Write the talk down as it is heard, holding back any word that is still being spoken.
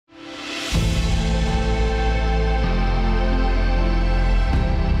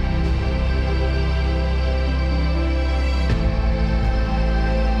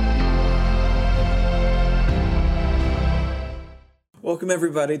Welcome,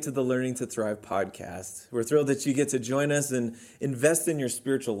 everybody, to the Learning to Thrive podcast. We're thrilled that you get to join us and invest in your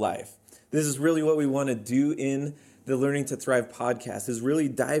spiritual life. This is really what we want to do in the Learning to Thrive podcast, is really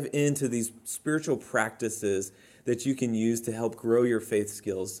dive into these spiritual practices that you can use to help grow your faith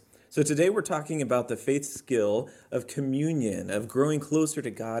skills. So today we're talking about the faith skill of communion, of growing closer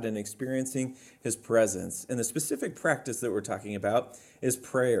to God and experiencing His presence. And the specific practice that we're talking about is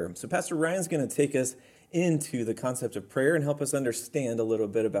prayer. So Pastor Ryan's going to take us into the concept of prayer and help us understand a little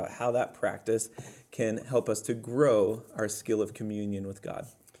bit about how that practice can help us to grow our skill of communion with God.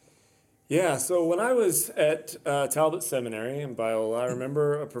 Yeah, so when I was at Talbot Seminary in Biola, I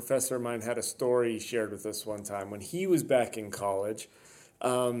remember a professor of mine had a story he shared with us one time. When he was back in college,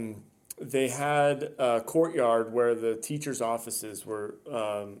 they had a courtyard where the teachers' offices were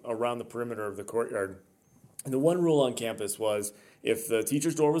around the perimeter of the courtyard. And the one rule on campus was if the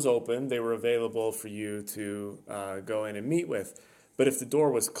teacher's door was open, they were available for you to go in and meet with. But if the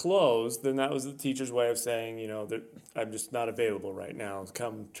door was closed, then that was the teacher's way of saying, that I'm just not available right now.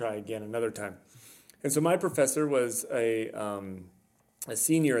 Come try again another time. And so my professor was a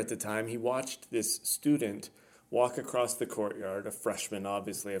senior at the time. He watched this student walk across the courtyard, a freshman,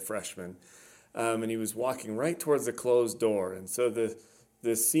 obviously a freshman, and he was walking right towards the closed door. And so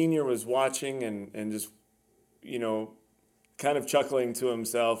the senior was watching and just, kind of chuckling to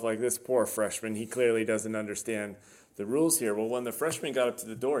himself, like, this poor freshman, he clearly doesn't understand the rules here. Well, when the freshman got up to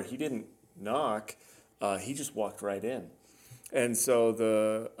the door, he didn't knock, he just walked right in. And so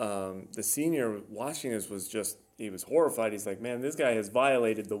the senior watching this he was horrified. He's like, man, this guy has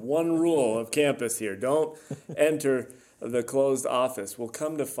violated the one rule of campus here. Don't enter the closed office. Well,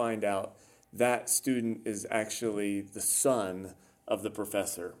 come to find out, that student is actually the son of the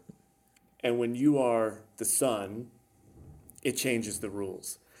professor. And when you are the son, it changes the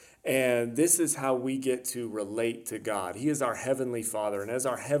rules. And this is how we get to relate to God. He is our heavenly Father. And as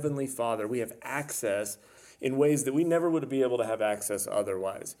our heavenly Father, we have access in ways that we never would be able to have access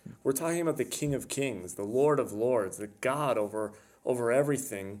otherwise. We're talking about the King of Kings, the Lord of Lords, the God over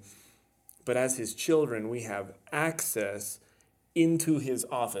everything. But as His children, we have access into His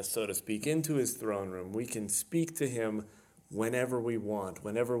office, so to speak, into His throne room. We can speak to Him whenever we want,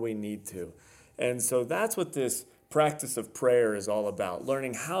 whenever we need to. And so that's what this practice of prayer is all about,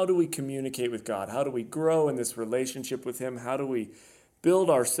 learning how do we communicate with God? How do we grow in this relationship with Him? How do we build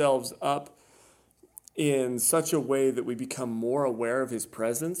ourselves up in such a way that we become more aware of His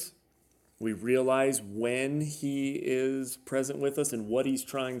presence? We realize when He is present with us and what He's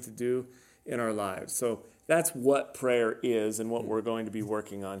trying to do in our lives. So that's what prayer is and what we're going to be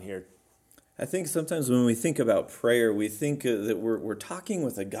working on here. I think sometimes when we think about prayer, we think that we're talking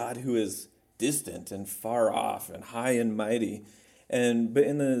with a God who is distant and far off and high and mighty. But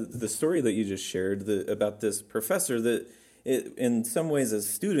in the story that you just shared about this professor, that in some ways as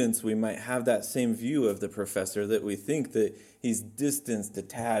students, we might have that same view of the professor, that we think that he's distant,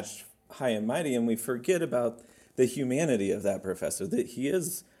 detached, high and mighty, and we forget about the humanity of that professor, that he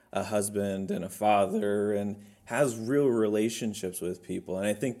is a husband and a father and has real relationships with people. And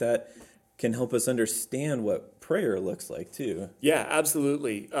I think that can help us understand what prayer looks like too. Yeah,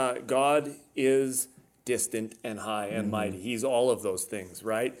 absolutely. God is distant and high and mighty. He's all of those things,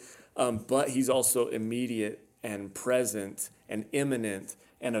 right? But He's also immediate and present and imminent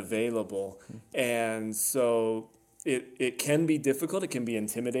and available. And so it can be difficult. It can be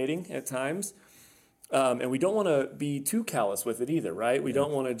intimidating at times. And we don't want to be too callous with it either, right? We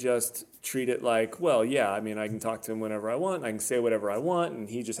don't want to just treat it like, well, yeah, I can talk to Him whenever I want. I can say whatever I want, and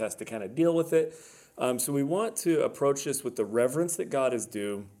He just has to kind of deal with it. So we want to approach this with the reverence that God is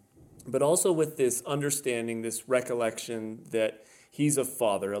due, but also with this understanding, this recollection that He's a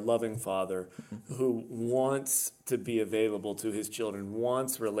Father, a loving Father, who wants to be available to His children,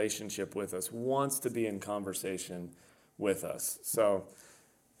 wants relationship with us, wants to be in conversation with us. So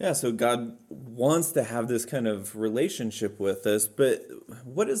God wants to have this kind of relationship with us, but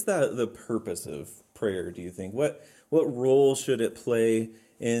what is the purpose of prayer, do you think? What role should it play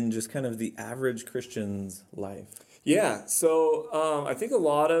in just kind of the average Christian's life? Yeah, so I think a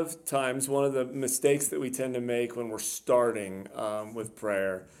lot of times one of the mistakes that we tend to make when we're starting with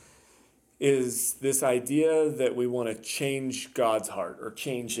prayer is this idea that we want to change God's heart or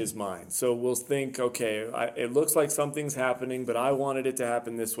change His mind. So we'll think, okay, it looks like something's happening, but I wanted it to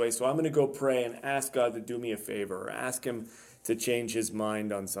happen this way, so I'm going to go pray and ask God to do me a favor or ask Him to change His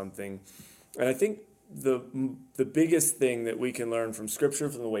mind on something. And I think the biggest thing that we can learn from Scripture,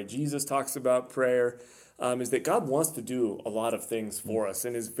 from the way Jesus talks about prayer, is that God wants to do a lot of things for us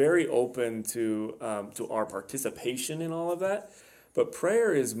and is very open to our participation in all of that. But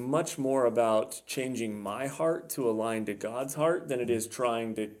prayer is much more about changing my heart to align to God's heart than it is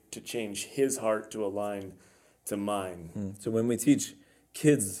trying to change his heart to align to mine. So when we teach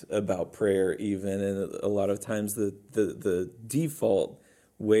kids about prayer, even, and a lot of times the default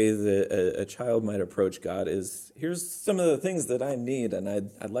way that a child might approach God is, here's some of the things that I need, and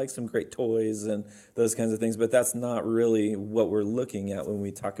I'd like some great toys and those kinds of things, but that's not really what we're looking at when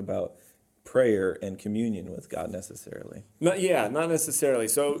we talk about prayer and communion with God necessarily. Not necessarily.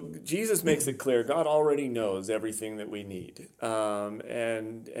 So Jesus makes it clear God already knows everything that we need,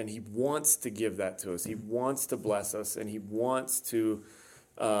 and he wants to give that to us. He wants to bless us, and he wants to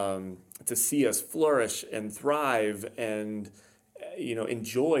see us flourish and thrive and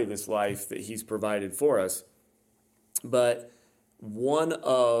enjoy this life that he's provided for us. But one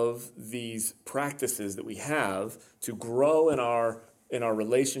of these practices that we have to grow in our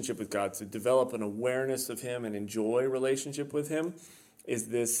relationship with God, to develop an awareness of him and enjoy relationship with him, is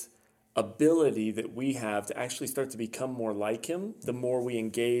this ability that we have to actually start to become more like him the more we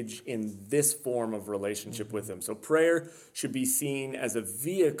engage in this form of relationship with him. So prayer should be seen as a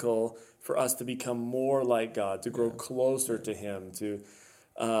vehicle for us to become more like God, to grow closer to him, to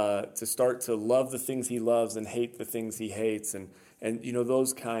start to love the things he loves and hate the things he hates, and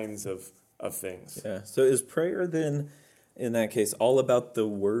those kinds of things. Yeah. So is prayer then, in that case, all about the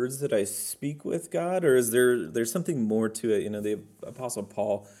words that I speak with God, or is there's something more to it? The Apostle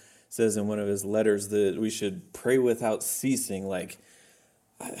Paul says in one of his letters that we should pray without ceasing. Like,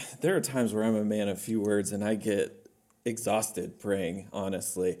 there are times where I'm a man of few words and I get exhausted praying,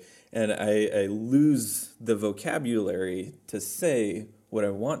 honestly, and I lose the vocabulary to say what I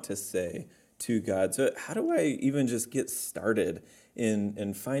want to say to God. So how do I even just get started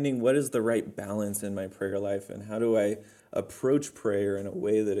in finding what is the right balance in my prayer life, and how do I approach prayer in a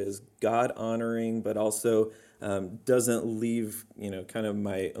way that is God-honoring, but also doesn't leave, kind of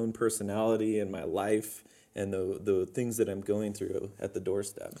my own personality and my life and the things that I'm going through at the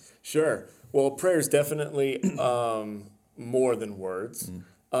doorstep? Sure. Well, prayer is definitely more than words,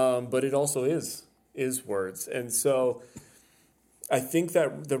 but it also is words. And so I think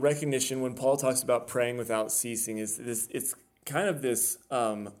that the recognition when Paul talks about praying without ceasing is this, it's kind of this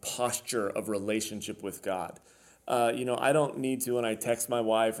posture of relationship with God. I don't need to, when I text my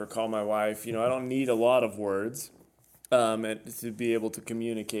wife or call my wife, I don't need a lot of words to be able to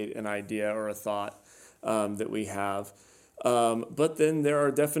communicate an idea or a thought that we have. But then there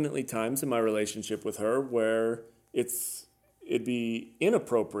are definitely times in my relationship with her where it'd be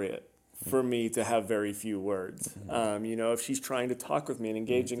inappropriate for me to have very few words. If she's trying to talk with me and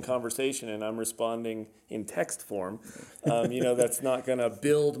engage in conversation and I'm responding in text form, that's not going to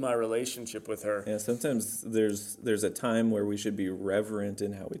build my relationship with her. Yeah, sometimes there's a time where we should be reverent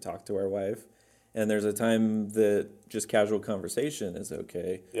in how we talk to our wife, and there's a time that just casual conversation is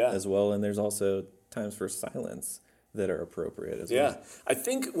okay as well, and there's also times for silence that are appropriate as well. Yeah. I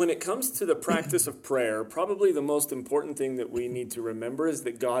think when it comes to the practice of prayer, probably the most important thing that we need to remember is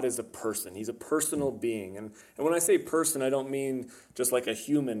that God is a person. He's a personal being. And when I say person, I don't mean just like a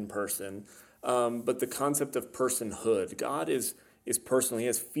human person, but the concept of personhood. God is personal. He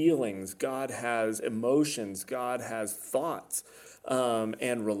has feelings. God has emotions. God has thoughts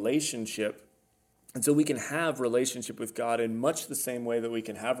and relationship. And so we can have relationship with God in much the same way that we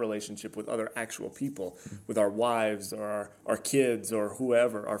can have relationship with other actual people, with our wives or our kids or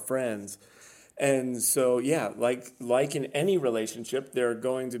whoever, our friends. And so, like in any relationship, there are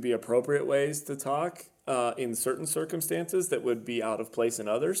going to be appropriate ways to talk in certain circumstances that would be out of place in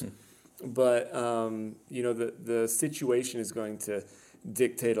others. But, the situation is going to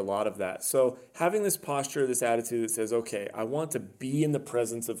dictate a lot of that. So having this posture, this attitude that says, okay, I want to be in the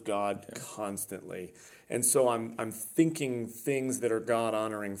presence of God constantly. And so I'm thinking things that are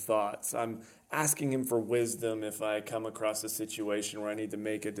God-honoring thoughts. I'm asking him for wisdom if I come across a situation where I need to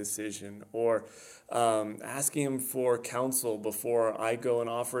make a decision, or asking him for counsel before I go and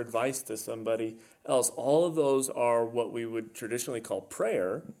offer advice to somebody else. All of those are what we would traditionally call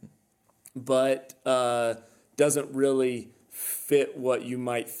prayer, but doesn't really fit what you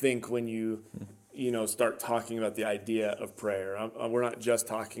might think when you start talking about the idea of prayer. We're not just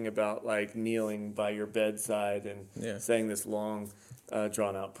talking about like kneeling by your bedside and saying this long,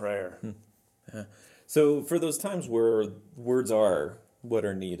 drawn-out prayer. Yeah. So for those times where words are what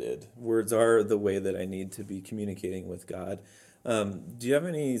are needed, words are the way that I need to be communicating with God, do you have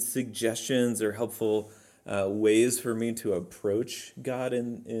any suggestions or helpful ways for me to approach God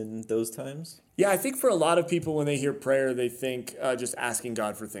in those times? Yeah, I think for a lot of people, when they hear prayer, they think just asking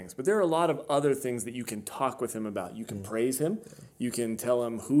God for things. But there are a lot of other things that you can talk with him about. You can praise him. You can tell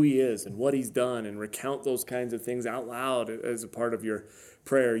him who he is and what he's done and recount those kinds of things out loud as a part of your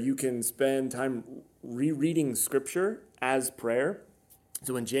prayer. You can spend time rereading Scripture as prayer.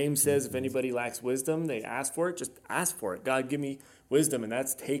 So when James says, if anybody lacks wisdom, they ask for it, just ask for it. God, give me wisdom. And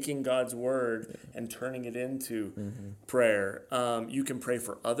that's taking God's word and turning it into prayer. You can pray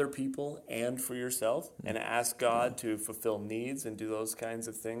for other people and for yourself and ask God to fulfill needs and do those kinds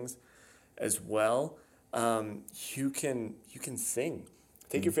of things as well. You can sing.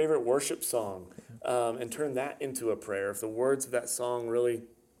 Take your favorite worship song and turn that into a prayer. If the words of that song really,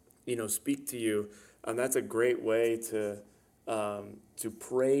 speak to you, that's a great way to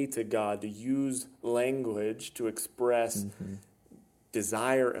pray to God, to use language to express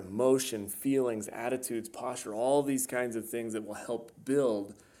desire, emotion, feelings, attitudes, posture, all these kinds of things that will help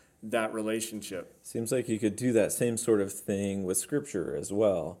build that relationship. Seems like you could do that same sort of thing with Scripture as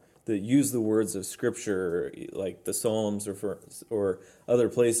well. That use the words of Scripture, like the Psalms or other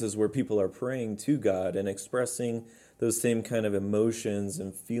places where people are praying to God and expressing those same kind of emotions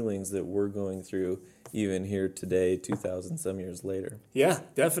and feelings that we're going through even here today, 2,000 some years later. Yeah,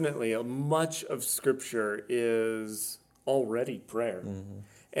 definitely. Much of Scripture is already prayer.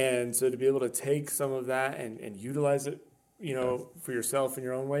 And so to be able to take some of that and utilize it, for yourself in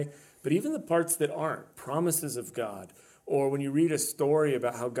your own way, but even the parts that aren't, promises of God, or when you read a story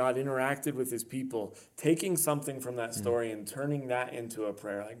about how God interacted with his people, taking something from that story and turning that into a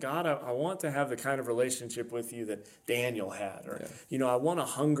prayer. Like, God, I want to have the kind of relationship with you that Daniel had. Or, I want to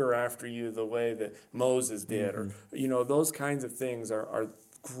hunger after you the way that Moses did. Or, those kinds of things are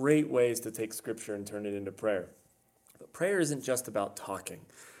great ways to take Scripture and turn it into prayer. But prayer isn't just about talking.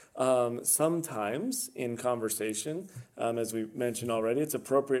 Sometimes in conversation, as we mentioned already, it's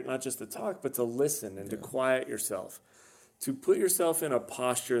appropriate not just to talk, but to listen and to quiet yourself. To put yourself in a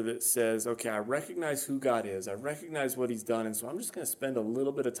posture that says, okay, I recognize who God is. I recognize what he's done. And so I'm just going to spend a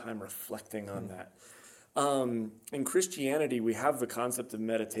little bit of time reflecting on that. In Christianity, we have the concept of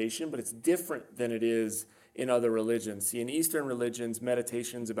meditation, but it's different than it is in other religions. See, in Eastern religions,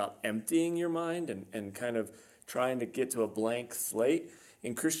 meditation's about emptying your mind and kind of trying to get to a blank slate.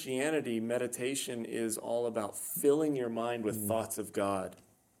 In Christianity, meditation is all about filling your mind with thoughts of God.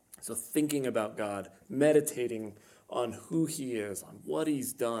 So thinking about God, meditating on who he is, on what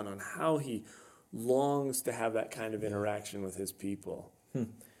he's done, on how he longs to have that kind of interaction with his people.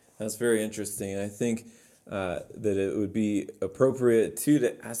 That's very interesting. I think that it would be appropriate, too,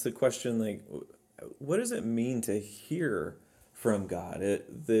 to ask the question, like, what does it mean to hear from God?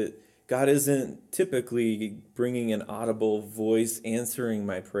 That God isn't typically bringing an audible voice answering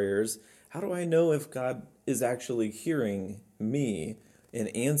my prayers. How do I know if God is actually hearing me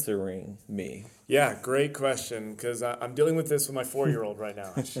and answering me? Yeah, great question, because I'm dealing with this with my 4-year-old right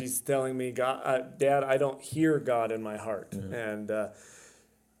now. She's telling me, God, Dad, I don't hear God in my heart. And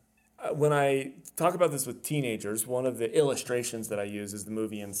when I talk about this with teenagers, one of the illustrations that I use is the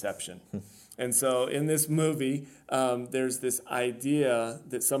movie Inception. And so in this movie, there's this idea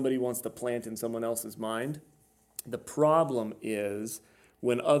that somebody wants to plant in someone else's mind. The problem is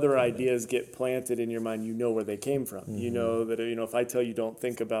when other ideas get planted in your mind, you know where they came from. You know that, if I tell you don't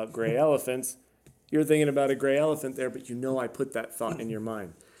think about gray elephants, you're thinking about a gray elephant there, but I put that thought in your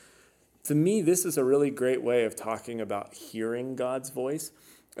mind. To me, this is a really great way of talking about hearing God's voice.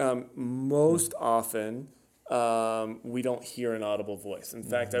 Most often, we don't hear an audible voice. In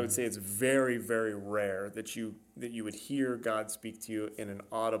fact, I would say it's very, very rare that you would hear God speak to you in an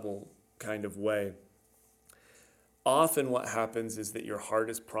audible kind of way. Often what happens is that your heart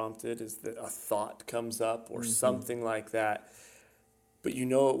is prompted, is that a thought comes up or something like that, but it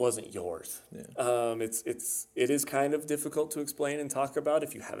wasn't yours. It is kind of difficult to explain and talk about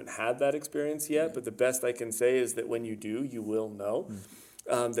if you haven't had that experience yet, but the best I can say is that when you do, you will know.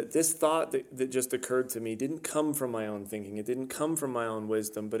 That this thought that just occurred to me didn't come from my own thinking. It didn't come from my own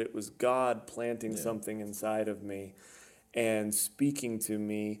wisdom, but it was God planting something inside of me and speaking to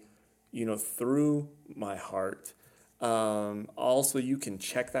me, through my heart. Also, you can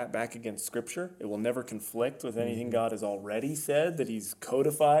check that back against Scripture. It will never conflict with anything God has already said, that he's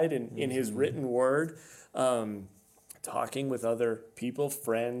codified in his written word. Talking with other people,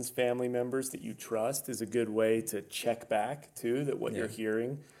 friends, family members that you trust is a good way to check back, too, that what you're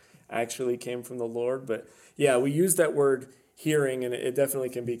hearing actually came from the Lord. But, we use that word hearing, and it definitely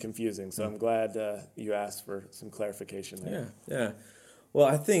can be confusing. So I'm glad you asked for some clarification there. Yeah. Well,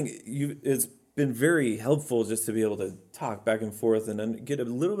 I think it's been very helpful just to be able to talk back and forth and get a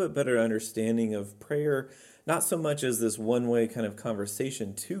little bit better understanding of prayer, not so much as this one-way kind of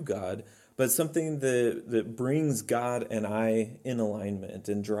conversation to God, but something that brings God and I in alignment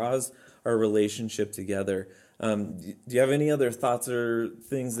and draws our relationship together. Do you have any other thoughts or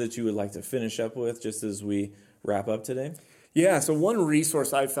things that you would like to finish up with just as we wrap up today? Yeah, so one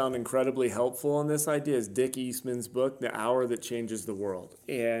resource I found incredibly helpful on this idea is Dick Eastman's book, The Hour That Changes the World.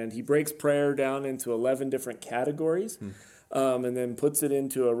 And he breaks prayer down into 11 different categories and then puts it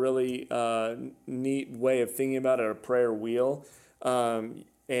into a really neat way of thinking about it, a prayer wheel.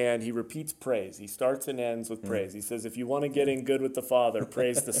 And he repeats praise. He starts and ends with praise. He says, if you want to get in good with the Father,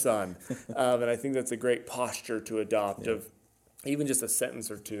 praise the Son. And I think that's a great posture to adopt of even just a sentence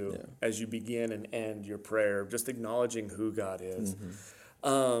or two as you begin and end your prayer, just acknowledging who God is.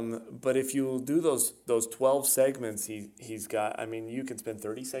 But if you do those 12 segments he's got, I mean, you can spend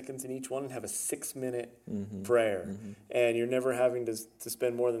 30 seconds in each one and have a 6-minute prayer. And you're never having to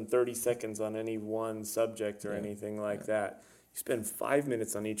spend more than 30 seconds on any one subject or anything like that. You spend 5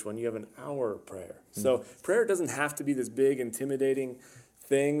 minutes on each one, you have an hour of prayer. So prayer doesn't have to be this big, intimidating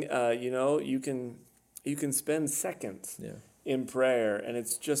thing. You can spend seconds in prayer, and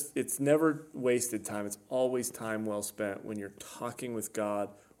it's never wasted time. It's always time well spent when you're talking with God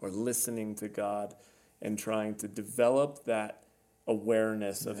or listening to God and trying to develop that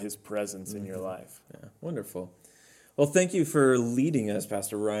awareness of his presence in your life. Yeah, wonderful. Well, thank you for leading us,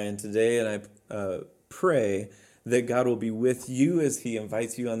 Pastor Ryan, today, and I pray that God will be with you as he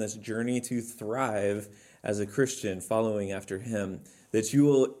invites you on this journey to thrive as a Christian, following after him, that you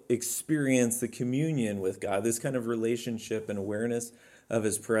will experience the communion with God, this kind of relationship and awareness of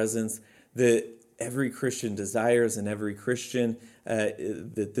his presence that every Christian desires and every Christian,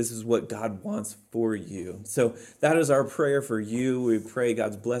 that this is what God wants for you. So that is our prayer for you. We pray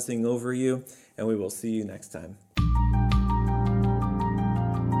God's blessing over you, and we will see you next time.